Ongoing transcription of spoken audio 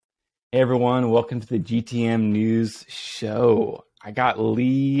Hey everyone, welcome to the GTM News Show. I got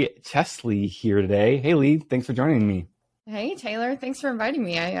Lee Chesley here today. Hey Lee, thanks for joining me. Hey Taylor, thanks for inviting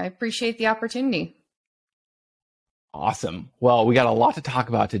me. I appreciate the opportunity. Awesome. Well, we got a lot to talk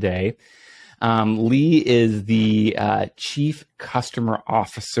about today. Lee is the Chief Customer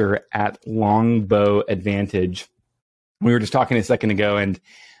Officer at Longbow Advantage. We were just talking a second ago, and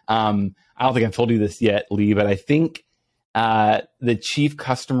I don't think I've told you this yet, Lee, but I think the Chief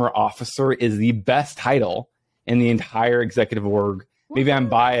Customer Officer is the best title in the entire executive org. Maybe I'm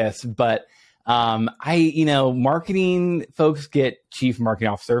biased, but marketing folks get Chief Marketing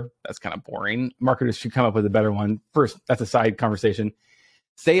Officer. That's kind of boring. Marketers should come up with a better one. First, that's a side conversation.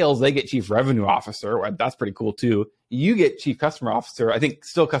 Sales, they get Chief Revenue Officer. That's pretty cool too. You get Chief Customer Officer. I think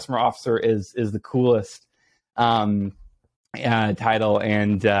still Customer Officer is the coolest title.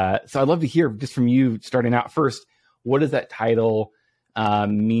 And so I'd love to hear just from you starting out first. What does that title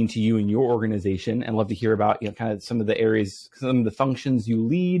mean to you and your organization? And love to hear about kind of some of the areas, some of the functions you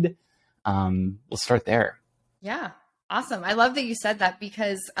lead. We'll start there. Yeah, awesome. I love that you said that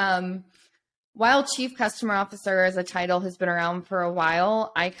because while Chief Customer Officer as a title has been around for a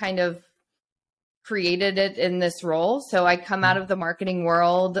while, I kind of created it in this role. So I come out of the marketing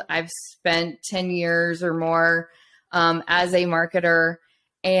world. I've spent 10 years or more as a marketer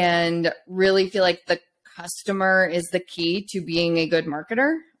and really feel like the customer is the key to being a good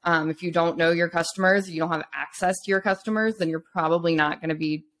marketer. If you don't know your customers, you don't have access to your customers, then you're probably not going to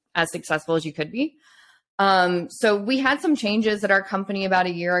be as successful as you could be. So we had some changes at our company about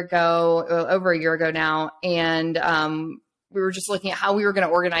a year ago, over a year ago now. And we were just looking at how we were going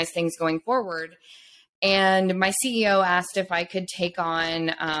to organize things going forward. And my CEO asked if I could take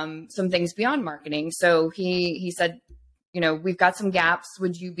on some things beyond marketing. So he said, we've got some gaps.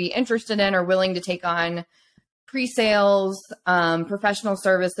 Would you be interested in or willing to take on pre-sales, professional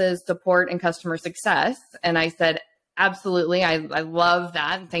services, support, and customer success? And I said, absolutely. I love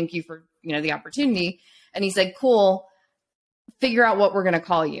that. And thank you for, the opportunity. And he said, cool, figure out what we're going to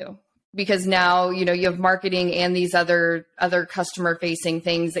call you. Because now, you have marketing and these other customer facing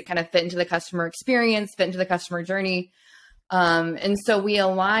things that kind of fit into the customer experience, fit into the customer journey. And so we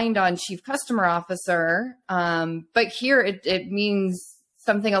aligned on Chief Customer Officer. But here it means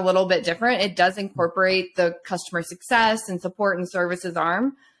something a little bit different. It does incorporate the customer success and support and services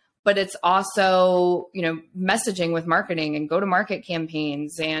arm, but it's also, messaging with marketing and go-to-market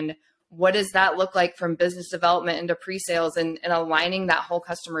campaigns. And what does that look like from business development into pre-sales and aligning that whole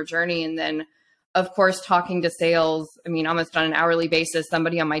customer journey? And then, of course, talking to sales. I mean, almost on an hourly basis,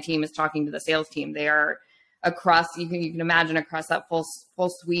 somebody on my team is talking to the sales team. They are across, you can imagine across that full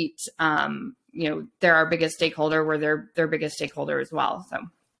suite, they're our biggest stakeholder. We're their biggest stakeholder as well. So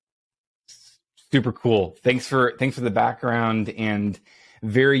super cool. Thanks for the background and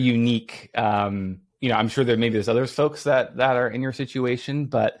very unique. I'm sure there's other folks that are in your situation,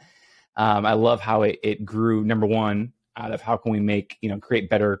 but I love how it grew. Number one, out of how can we make, create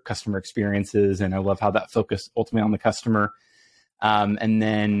better customer experiences. And I love how that focused ultimately on the customer. And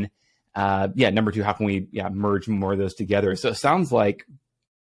then, number two, how can we merge more of those together? So it sounds like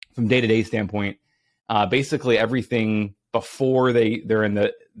from day-to-day standpoint, basically everything before they're in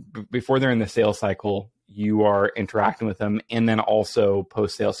the sales cycle, you are interacting with them, and then also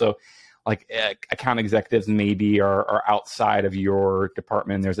post-sale. So like account executives maybe are outside of your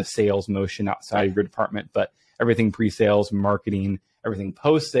department. There's a sales motion outside of your department, but everything pre-sales, marketing, everything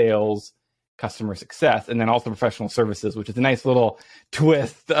post-sales, customer success, and then also professional services, which is a nice little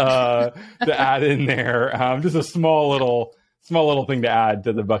twist to add in there. Just a small little thing to add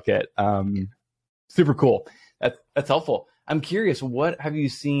to the bucket. Super cool. That's helpful. I'm curious, what have you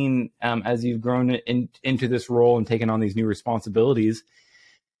seen as you've grown into this role and taken on these new responsibilities?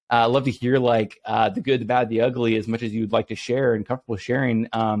 I'd love to hear the good, the bad, the ugly, as much as you'd like to share and comfortable sharing,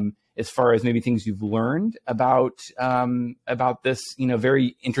 as far as maybe things you've learned about this,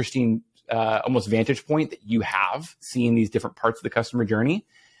 very interesting almost vantage point that you have seeing these different parts of the customer journey.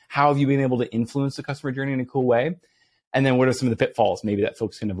 How have you been able to influence the customer journey in a cool way? And then what are some of the pitfalls maybe that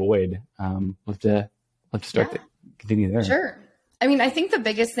folks can avoid? Love to start to continue there. Sure. I mean, I think the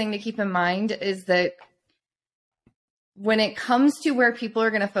biggest thing to keep in mind is that when it comes to where people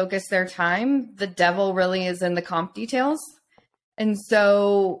are going to focus their time, the devil really is in the comp details. And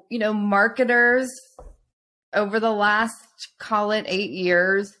so, marketers over the last, call it 8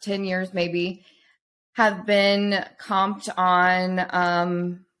 years, 10 years maybe, have been comped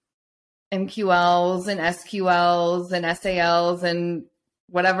on MQLs and SQLs and SALs and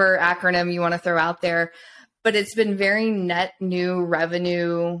whatever acronym you want to throw out there. But it's been very net new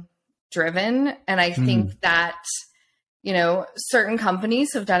revenue driven. And I think that certain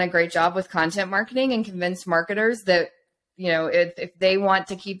companies have done a great job with content marketing and convinced marketers that, if they want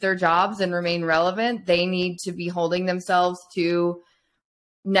to keep their jobs and remain relevant, they need to be holding themselves to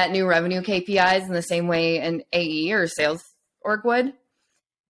net new revenue KPIs in the same way an AE or sales org would.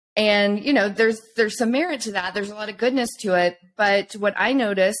 And, there's some merit to that. There's a lot of goodness to it. But what I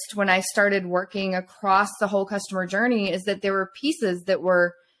noticed when I started working across the whole customer journey is that there were pieces that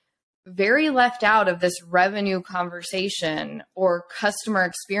were very left out of this revenue conversation or customer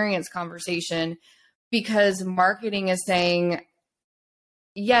experience conversation, because marketing is saying,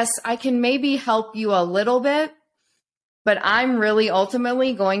 yes, I can maybe help you a little bit, but I'm really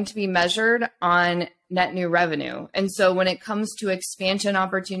ultimately going to be measured on net new revenue. And so when it comes to expansion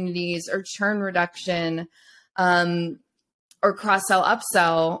opportunities or churn reduction, or cross-sell,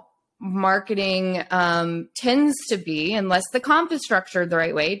 upsell, marketing tends to be, unless the comp is structured the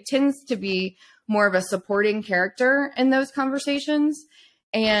right way, tends to be more of a supporting character in those conversations.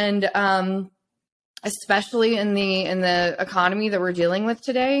 And especially in the economy that we're dealing with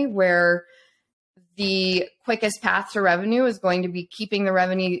today, where the quickest path to revenue is going to be keeping the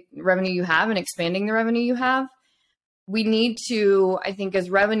revenue you have and expanding the revenue you have. We need to, I think, as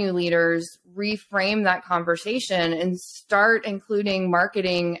revenue leaders, reframe that conversation and start including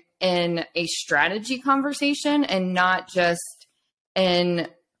marketing in a strategy conversation, and not just in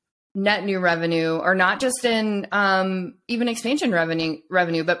net new revenue, or not just in even expansion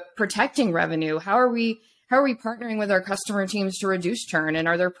revenue, but protecting revenue. How are we partnering with our customer teams to reduce churn? And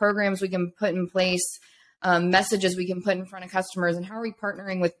are there programs we can put in place, messages we can put in front of customers? And how are we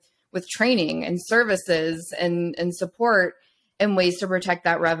partnering with training and services and support and ways to protect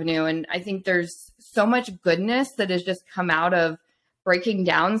that revenue? And I think there's so much goodness that has just come out of breaking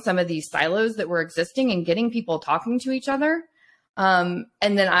down some of these silos that were existing and getting people talking to each other. And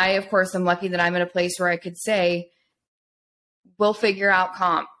then I, of course, am lucky that I'm in a place where I could say, we'll figure out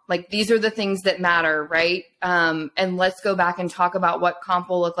comp. Like, these are the things that matter, right? And let's go back and talk about what comp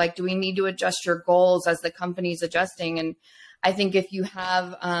will look like. Do we need to adjust your goals as the company's adjusting? And I think if you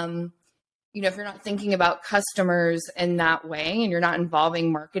have, if you're not thinking about customers in that way, and you're not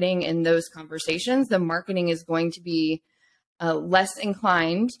involving marketing in those conversations, then marketing is going to be less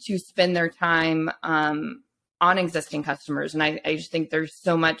inclined to spend their time on existing customers. And I just think there's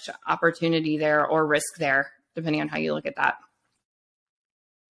so much opportunity there, or risk there, depending on how you look at that.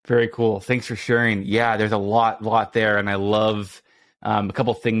 Very cool. Thanks for sharing. Yeah, there's a lot there. And I love a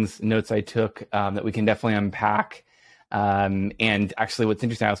couple notes I took that we can definitely unpack. And actually what's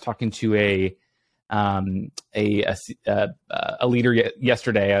interesting, I was talking to a leader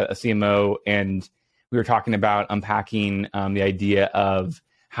yesterday, a CMO, and we were talking about unpacking the idea of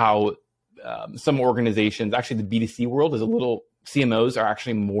how some organizations, actually the B2C world is CMOs are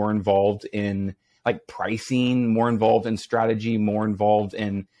actually more involved in like pricing, more involved in strategy, more involved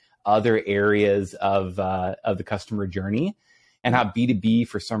in other areas of the customer journey, and how B2B,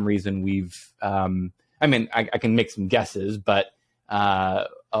 for some reason, I can make some guesses, but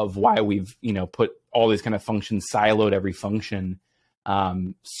of why we've, put all these kind of functions, siloed every function.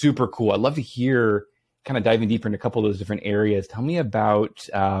 Super cool. I'd love to hear, kind of diving deeper into a couple of those different areas. Tell me about,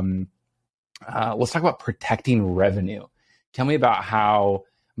 let's talk about protecting revenue. Tell me about how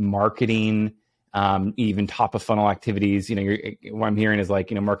marketing, even top of funnel activities, what I'm hearing is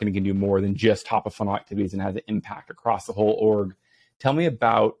marketing can do more than just top of funnel activities and has an impact across the whole org. Tell me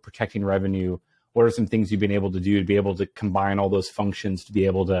about protecting revenue. What are some things you've been able to do to be able to combine all those functions to be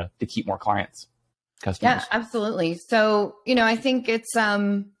able to keep more clients, customers? Yeah, absolutely. So, I think it's,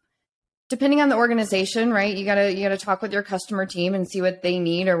 depending on the organization, right? You gotta talk with your customer team and see what they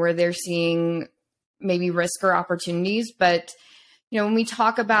need or where they're seeing maybe risk or opportunities. But, when we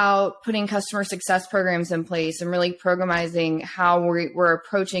talk about putting customer success programs in place and really programming how we're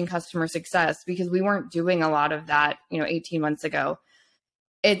approaching customer success, because we weren't doing a lot of that, 18 months ago.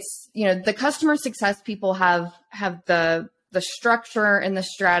 It's, the customer success people have the structure and the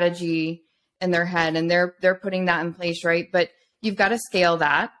strategy in their head, and they're putting that in place, right? But you've got to scale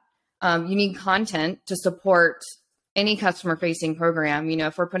that. You need content to support any customer facing program.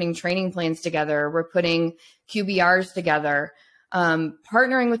 If we're putting training plans together, we're putting QBRs together,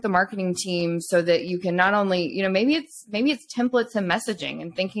 partnering with the marketing team so that you can not only, maybe it's templates and messaging,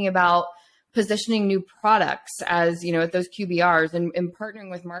 and thinking about positioning new products as, at those QBRs, and partnering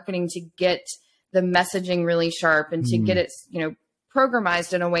with marketing to get the messaging really sharp and to get it,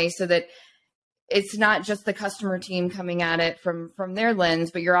 programized in a way so that it's not just the customer team coming at it from their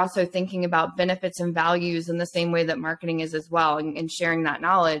lens, but you're also thinking about benefits and values in the same way that marketing is as well, and sharing that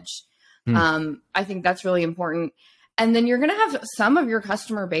knowledge. I think that's really important. And then you're going to have some of your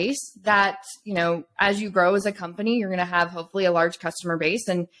customer base that, as you grow as a company, you're going to have hopefully a large customer base,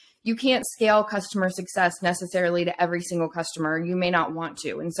 and you can't scale customer success necessarily to every single customer. You may not want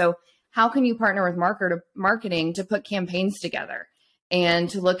to. And so how can you partner with marketing to put campaigns together and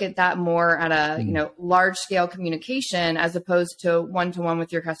to look at that more at a, large scale communication as opposed to one-to-one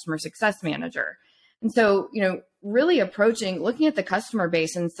with your customer success manager? And so, really looking at the customer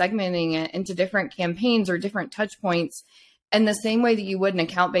base and segmenting it into different campaigns or different touch points in the same way that you would an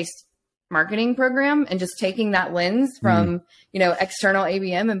account-based marketing program, and just taking that lens from, external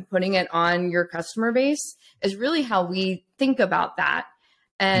ABM and putting it on your customer base is really how we think about that.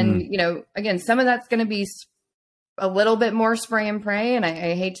 And, again, some of that's going to be a little bit more spray and pray. And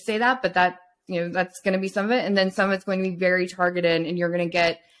I hate to say that, but that's going to be some of it. And then some of it's going to be very targeted, and you're going to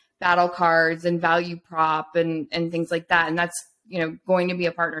get battle cards and value prop and things like that. And that's, going to be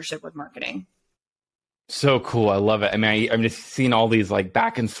a partnership with marketing. So cool. I love it. I mean, I'm just seeing all these like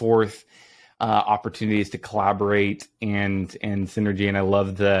back and forth opportunities to collaborate and synergy. And I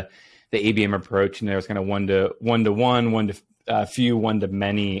love the ABM approach. And there's kind of one to few, one to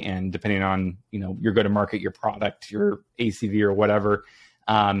many. And depending on, your go-to-market, your product, your ACV or whatever,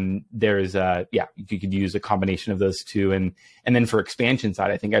 there's you could use a combination of those two. And then for expansion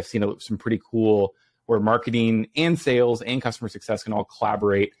side, I think I've seen some pretty cool where marketing and sales and customer success can all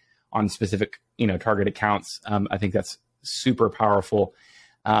collaborate on specific, target accounts. I think that's super powerful.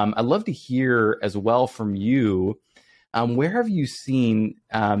 I'd love to hear as well from you. Where have you seen,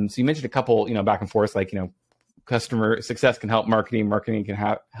 so you mentioned a couple, back and forth, like, customer success can help marketing, marketing can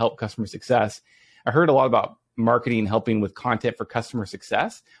help customer success. I heard a lot about marketing helping with content for customer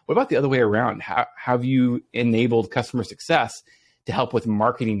success. What about the other way around? How have you enabled customer success to help with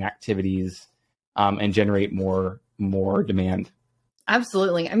marketing activities and generate more demand?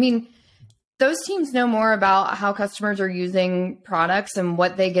 Absolutely. I mean, those teams know more about how customers are using products and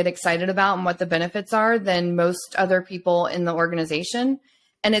what they get excited about and what the benefits are than most other people in the organization.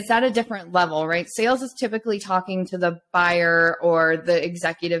 And it's at a different level, right? Sales is typically talking to the buyer or the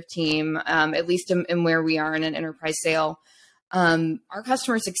executive team, at least in where we are in an enterprise sale. Our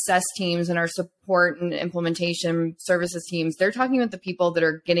customer success teams and our support and implementation services teams, they're talking with the people that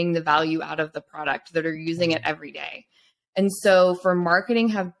are getting the value out of the product, that are using it every day. And so for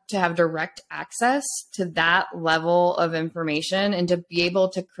marketing to have direct access to that level of information and to be able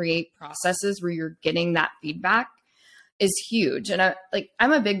to create processes where you're getting that feedback is huge. And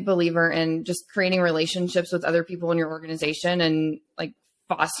I'm a big believer in just creating relationships with other people in your organization and like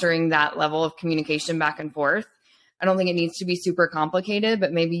fostering that level of communication back and forth. I don't think it needs to be super complicated,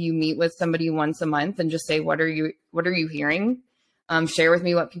 but maybe you meet with somebody once a month and just say, what are you hearing? Share with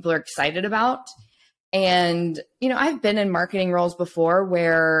me what people are excited about. And, I've been in marketing roles before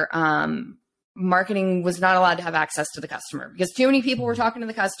where marketing was not allowed to have access to the customer because too many people were talking to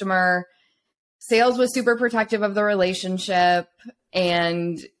the customer. Sales was super protective of the relationship.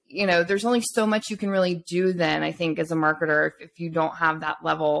 And, there's only so much you can really do then, I think, as a marketer, if you don't have that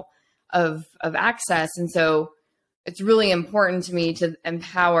level of access. And so it's really important to me to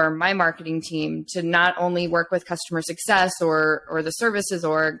empower my marketing team to not only work with customer success or the services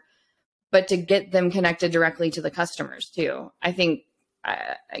org, but to get them connected directly to the customers too. I think,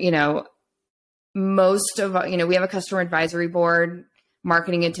 most of, we have a customer advisory board,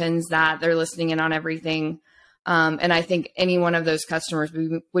 marketing attends that, they're listening in on everything. And I think any one of those customers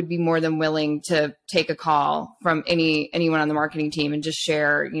would be more than willing to take a call from anyone on the marketing team and just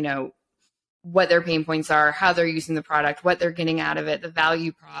share, what their pain points are, how they're using the product, what they're getting out of it, the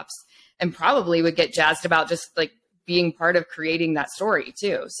value props, and probably would get jazzed about just like being part of creating that story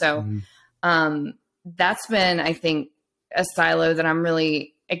too. So, that's been, I think, a silo that I'm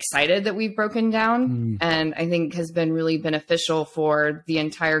really excited that we've broken down and I think has been really beneficial for the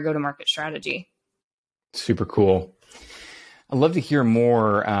entire go-to-market strategy. Super cool. I'd love to hear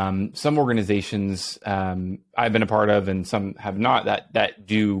more. Some organizations I've been a part of and some have not that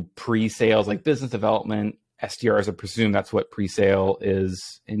do pre-sales, like business development, SDRs. I presume that's what pre-sale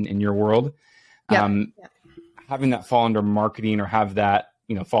is in your world. Yeah. Having that fall under marketing or have that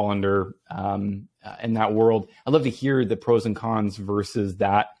fall under in that world. I'd love to hear the pros and cons versus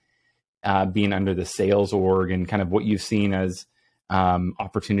that being under the sales org and kind of what you've seen as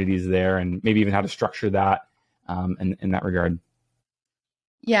opportunities there and maybe even how to structure that in that regard.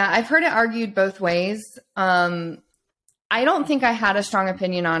 Yeah, I've heard it argued both ways. I don't think I had a strong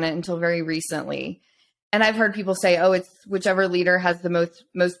opinion on it until very recently. And I've heard people say, oh, it's whichever leader has the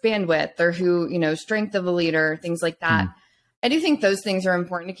most bandwidth or who, strength of a leader, things like that. I do think those things are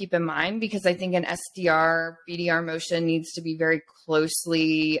important to keep in mind because I think an SDR, BDR motion needs to be very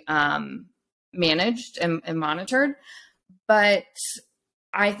closely managed and monitored. But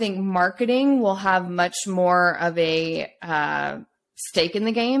I think marketing will have much more of a stake in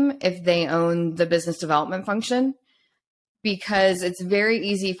the game if they own the business development function, because it's very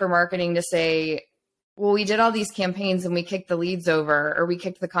easy for marketing to say, well, we did all these campaigns and we kicked the leads over, or we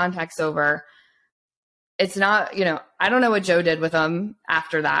kicked the contacts over. It's not, I don't know what Joe did with them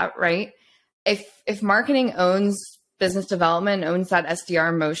after that, right? If marketing owns business development, owns that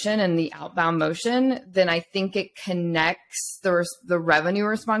SDR motion and the outbound motion, then I think it connects the revenue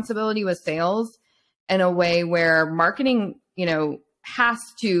responsibility with sales in a way where marketing, has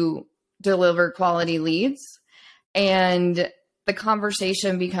to deliver quality leads, and the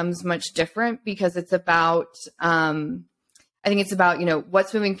conversation becomes much different because it's about, I think it's about,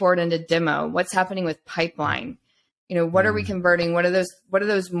 what's moving forward into demo, what's happening with pipeline, what are we converting? What are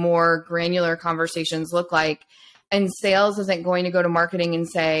those more granular conversations look like? And sales isn't going to go to marketing and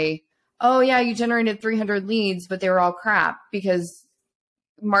say, oh yeah, you generated 300 leads, but they were all crap, because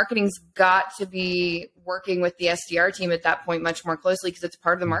marketing's got to be working with the SDR team at that point much more closely, because it's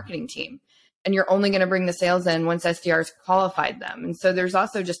part of the marketing team. And you're only going to bring the sales in once SDRs qualified them. And so there's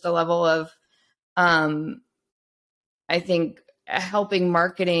also just a level of, I think, helping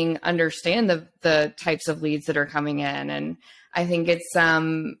marketing understand the types of leads that are coming in. And I think it's,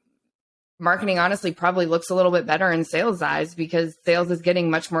 marketing honestly probably looks a little bit better in sales eyes, because sales is getting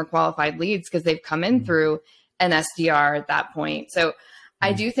much more qualified leads because they've come in through an SDR at that point. So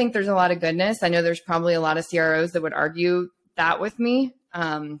I do think there's a lot of goodness. I know there's probably a lot of CROs that would argue that with me.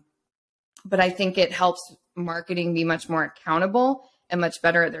 But I think it helps marketing be much more accountable and much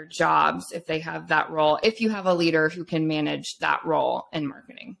better at their jobs if they have that role, if you have a leader who can manage that role in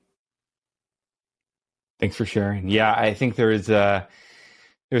marketing. Thanks for sharing. Yeah, I think there's obviously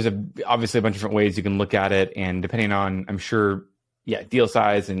a bunch of different ways you can look at it, and depending on, I'm sure, deal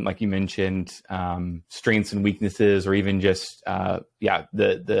size, and like you mentioned, strengths and weaknesses, or even just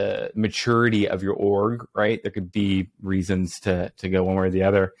the maturity of your org, right? There could be reasons to go one way or the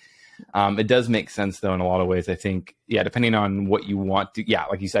other. It does make sense though in a lot of ways. I think, depending on what you want to,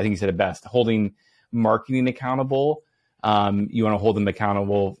 like you said, I think you said it best, holding marketing accountable. You want to hold them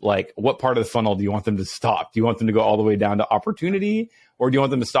accountable. Like, what part of the funnel do you want them to stop? Do you want them to go all the way down to opportunity, or do you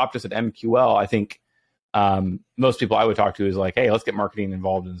want them to stop just at MQL? I think most people I would talk to is like, hey, let's get marketing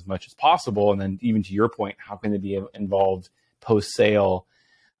involved as much as possible. And then even to your point, how can they be involved post-sale?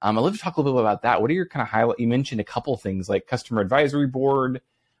 I'd love to talk a little bit about that. What are your kind of highlight? You mentioned a couple things like customer advisory board.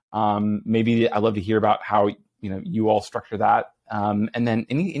 Maybe I'd love to hear about how you all structure that. And then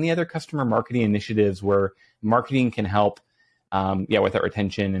any other customer marketing initiatives where marketing can help, with that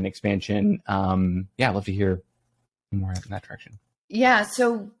retention and expansion. I'd love to hear more in that direction. Yeah.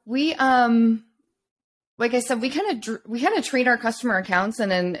 So we, like I said, we kind of treat our customer accounts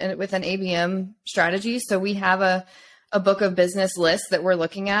and with an ABM strategy. So we have a book of business lists that we're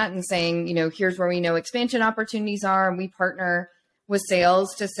looking at and saying, here's where we know expansion opportunities are. And we partner with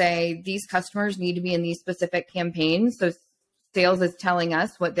sales to say these customers need to be in these specific campaigns. So sales is telling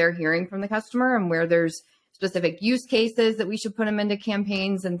us what they're hearing from the customer and where there's specific use cases that we should put them into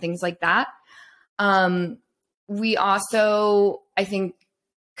campaigns and things like that. We also, I think,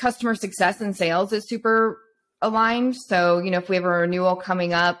 customer success and sales is super aligned. So, if we have a renewal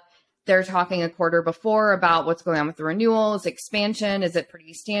coming up, they're talking a quarter before about what's going on with the renewals, expansion, is it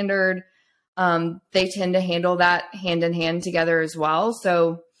pretty standard? They tend to handle that hand in hand together as well.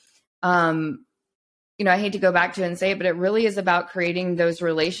 So, I hate to go back to it and say it, but it really is about creating those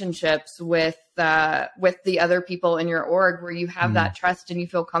relationships with the other people in your org where you have that trust and you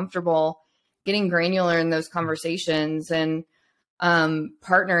feel comfortable getting granular in those conversations and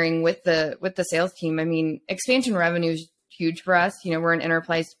partnering with the sales team. I mean, expansion revenue is huge for us. We're an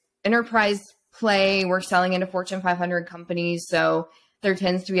enterprise play. We're selling into Fortune 500 companies. So there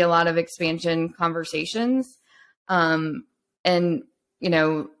tends to be a lot of expansion conversations.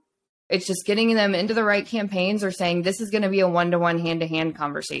 It's just getting them into the right campaigns or saying, this is going to be a one-to-one hand-to-hand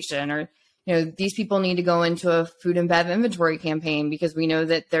conversation, or, these people need to go into a food and bev inventory campaign because we know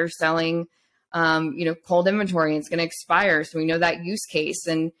that they're selling, cold inventory and it's going to expire. So we know that use case,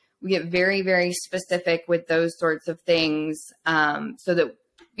 and we get very, very specific with those sorts of things. So that,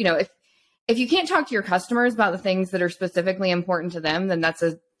 if you can't talk to your customers about the things that are specifically important to them, then that's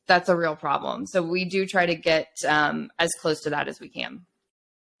a real problem. So we do try to get as close to that as we can.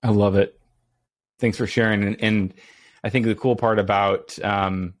 I love it. Thanks for sharing. And I think the cool part about,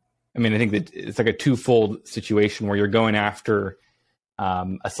 I think that it's like a twofold situation where you're going after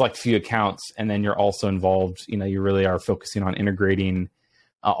a select few accounts, and then you're also involved, you really are focusing on integrating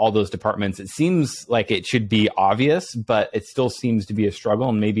all those departments. It seems like it should be obvious, but it still seems to be a struggle.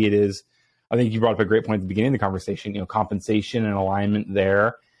 And maybe it is I think you brought up a great point at the beginning of the conversation, compensation and alignment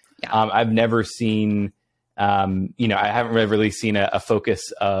there. Yeah. I've never seen, I haven't really seen a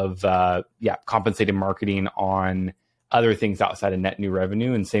focus of, compensated marketing on other things outside of net new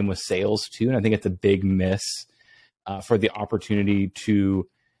revenue, and same with sales too. And I think it's a big miss for the opportunity to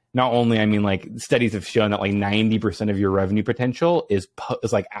not only, like studies have shown that like 90% of your revenue potential is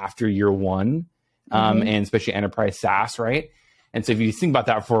like after year one, and especially enterprise SaaS, right? And so if you think about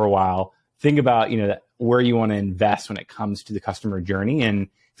that for a while, think about, where you want to invest when it comes to the customer journey. And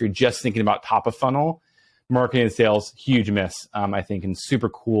if you're just thinking about top of funnel, marketing and sales, huge miss, I think, and super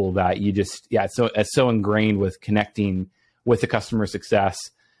cool that you just, it's so ingrained with connecting with the customer success,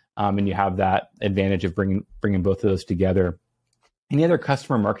 and you have that advantage of bringing both of those together. Any other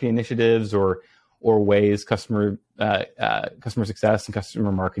customer marketing initiatives or ways customer success and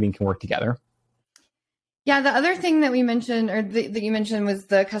customer marketing can work together? Yeah, the other thing that we mentioned, or that you mentioned, was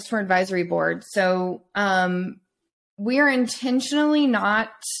the customer advisory board. So we are intentionally not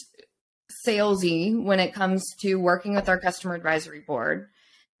salesy when it comes to working with our customer advisory board.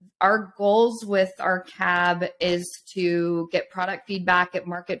 Our goals with our CAB is to get product feedback, get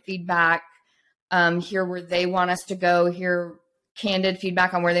market feedback, hear where they want us to go, hear candid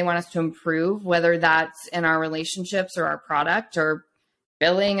feedback on where they want us to improve, whether that's in our relationships or our product or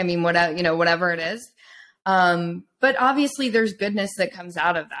billing. Whatever it is. But obviously there's goodness that comes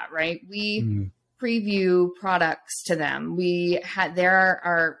out of that, right? We preview products to them. They're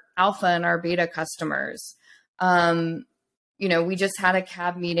our alpha and our beta customers. We just had a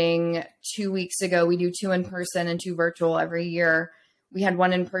CAB meeting 2 weeks ago. We do 2 in person and 2 virtual every year. We had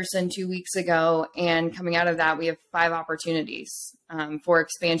 1 in person 2 weeks ago, and coming out of that, we have 5 opportunities for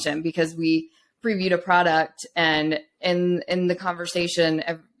expansion because we previewed a product, and in the conversation,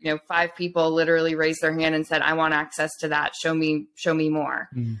 5 people literally raised their hand and said, "I want access to that. Show me more."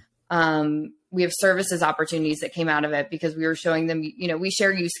 We have services opportunities that came out of it because we were showing them, we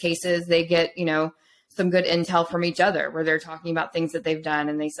share use cases. They get, some good intel from each other where they're talking about things that they've done.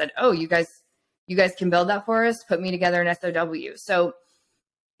 And they said, "Oh, you guys can build that for us. Put me together an SOW." So,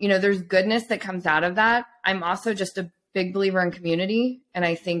 there's goodness that comes out of that. I'm also just a big believer in community. And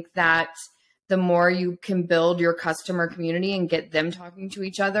I think that the more you can build your customer community and get them talking to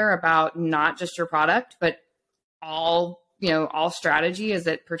each other about not just your product, but all strategy as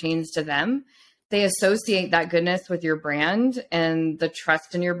it pertains to them, they associate that goodness with your brand, and the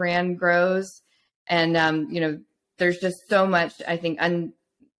trust in your brand grows. And, there's just so much, I think,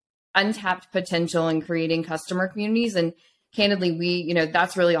 untapped potential in creating customer communities. And candidly,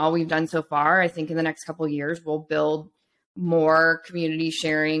 that's really all we've done so far. I think in the next couple of years, we'll build more community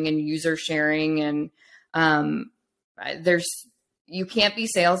sharing and user sharing. And you can't be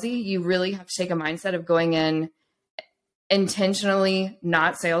salesy. You really have to take a mindset of going in intentionally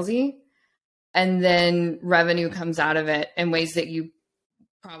not salesy, and then revenue comes out of it in ways that you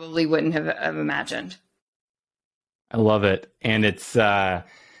probably wouldn't have imagined. I love it. And it's, I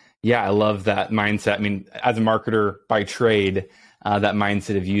love that mindset. As a marketer by trade, that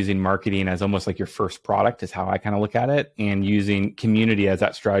mindset of using marketing as almost like your first product is how I kind of look at it, and using community as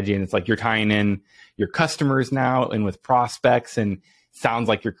that strategy. And it's like you're tying in your customers now and with prospects, and sounds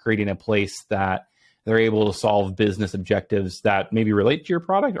like you're creating a place that they're able to solve business objectives that maybe relate to your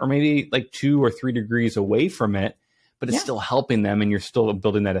product, or maybe like 2 or 3 degrees away from it, but it's still helping them, and you're still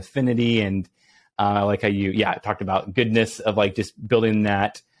building that affinity. And I like how you talked about goodness of like just building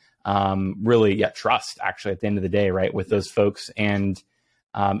that trust, actually, at the end of the day, right, with those folks. And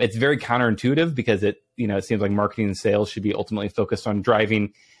it's very counterintuitive because it seems like marketing and sales should be ultimately focused on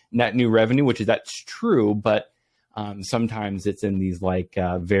driving net new revenue, that's true, but sometimes it's in these like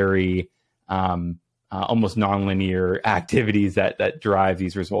very almost nonlinear activities that drive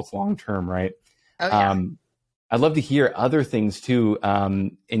these results long term, right? Oh, yeah. I'd love to hear other things too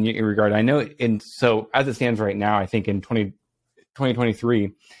in your regard. I know, so as it stands right now, I think in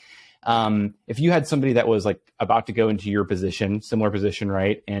 2023, if you had somebody that was like about to go into your position, similar position,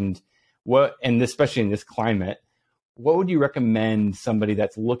 right? And especially in this climate, what would you recommend somebody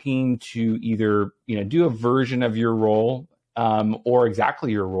that's looking to either, do a version of your role or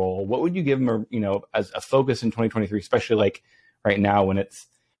exactly your role? What would you give them, as a focus in 2023, especially like right now when it's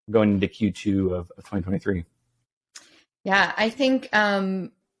going into Q2 of 2023? Yeah, I think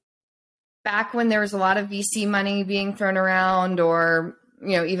back when there was a lot of VC money being thrown around, or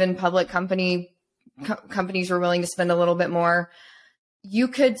even public companies were willing to spend a little bit more, you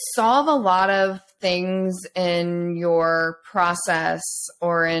could solve a lot of things in your process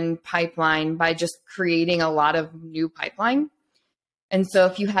or in pipeline by just creating a lot of new pipeline. And so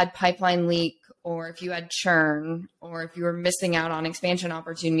if you had pipeline leak, or if you had churn, or if you were missing out on expansion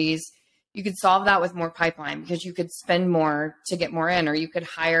opportunities, You could solve that with more pipeline because you could spend more to get more in, or you could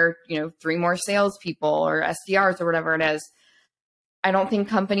hire, 3 more salespeople or SDRs or whatever it is. I don't think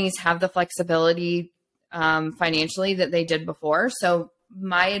companies have the flexibility financially that they did before. So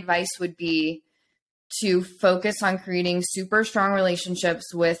my advice would be to focus on creating super strong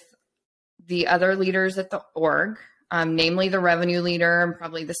relationships with the other leaders at the org, namely the revenue leader and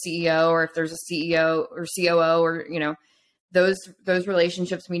probably the CEO, or if there's a CEO or COO, or, those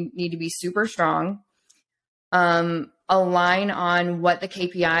relationships need to be super strong. Align on what the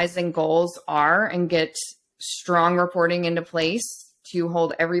KPIs and goals are and get strong reporting into place to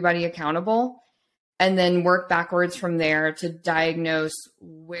hold everybody accountable, and then work backwards from there to diagnose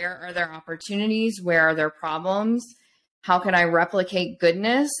where are there opportunities, where are there problems, how can I replicate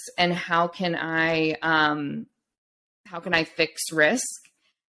goodness, and how can I fix risk.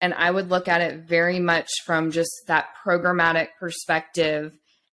 And I would look at it very much from just that programmatic perspective,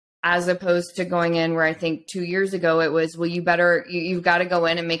 as opposed to going in where I think 2 years ago it was, well, you've got to go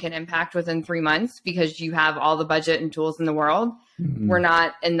in and make an impact within 3 months because you have all the budget and tools in the world. Mm-hmm. We're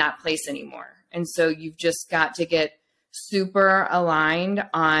not in that place anymore. And so you've just got to get super aligned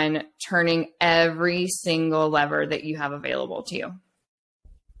on turning every single lever that you have available to you.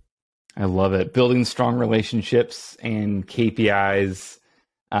 I love it. Building strong relationships and KPIs,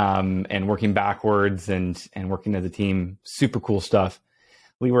 and working backwards and working as a team. Super cool stuff.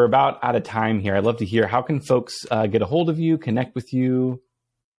 We were about out of time here. I'd love to hear, how can folks get a hold of you, connect with you?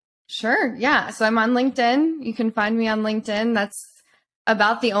 Sure. Yeah. So I'm on LinkedIn. You can find me on LinkedIn. That's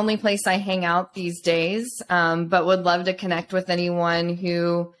about the only place I hang out these days, but would love to connect with anyone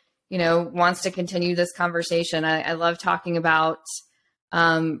who, wants to continue this conversation. I love talking about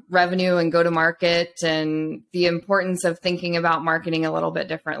revenue and go to market and the importance of thinking about marketing a little bit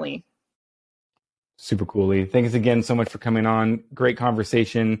differently. Super cool, Lee. Thanks again so much for coming on. Great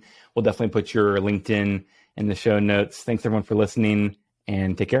conversation. We'll definitely put your LinkedIn in the show notes. Thanks everyone for listening,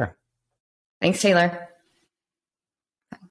 and take care. Thanks, Taylor.